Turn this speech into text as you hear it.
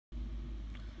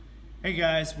Hey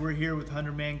guys, we're here with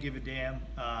 100 Man Give a Damn.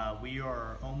 We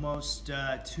are almost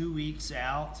 2 weeks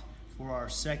out for our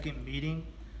second meeting.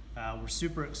 We're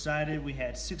super excited. We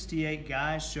had 68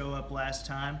 guys show up last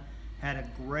time, had a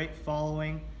great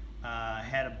following,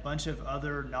 had a bunch of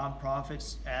other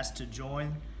nonprofits asked to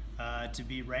join to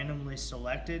be randomly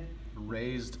selected.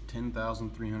 Raised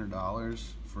 $10,300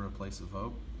 for a place of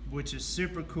hope, Which is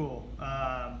super cool.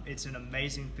 It's an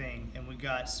amazing thing, and we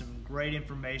got some great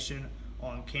information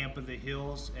on Camp of the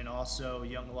Hills and also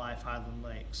Young Life Highland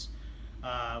Lakes.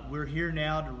 We're here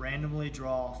now to randomly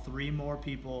draw 3 more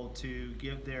people to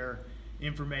give their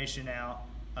information out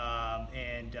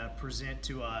and present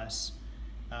to us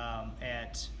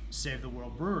at Save the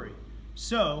World Brewery.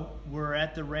 So we're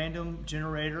at the random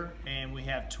generator and we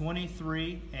have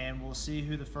 23, and we'll see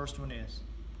who the first one is.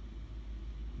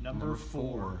 Number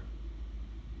 4.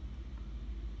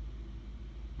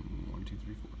 1, 2,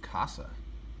 3, 4. Casa.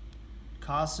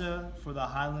 Casa for the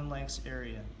Highland Lakes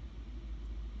area.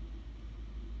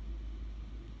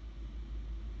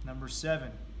 Number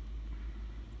 7.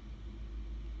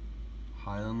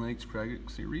 Highland Lakes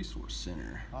Pregnancy Resource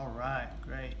Center. All right,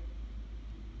 great.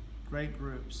 Great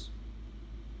groups.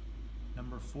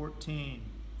 Number 14.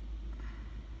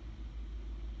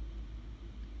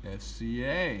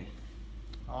 FCA.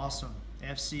 Awesome.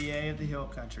 FCA of the Hill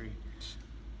Country.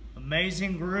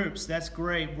 Amazing groups. That's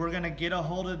great. We're going to get a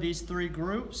hold of these 3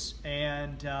 groups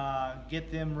and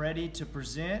get them ready to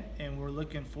present, and we're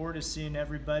looking forward to seeing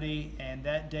everybody. And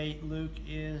that date, Luke,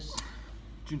 is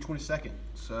June 22nd.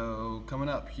 So coming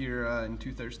up here in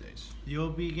 2 Thursdays. You'll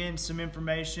be getting some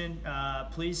information.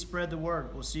 Please spread the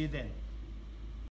word. We'll see you then.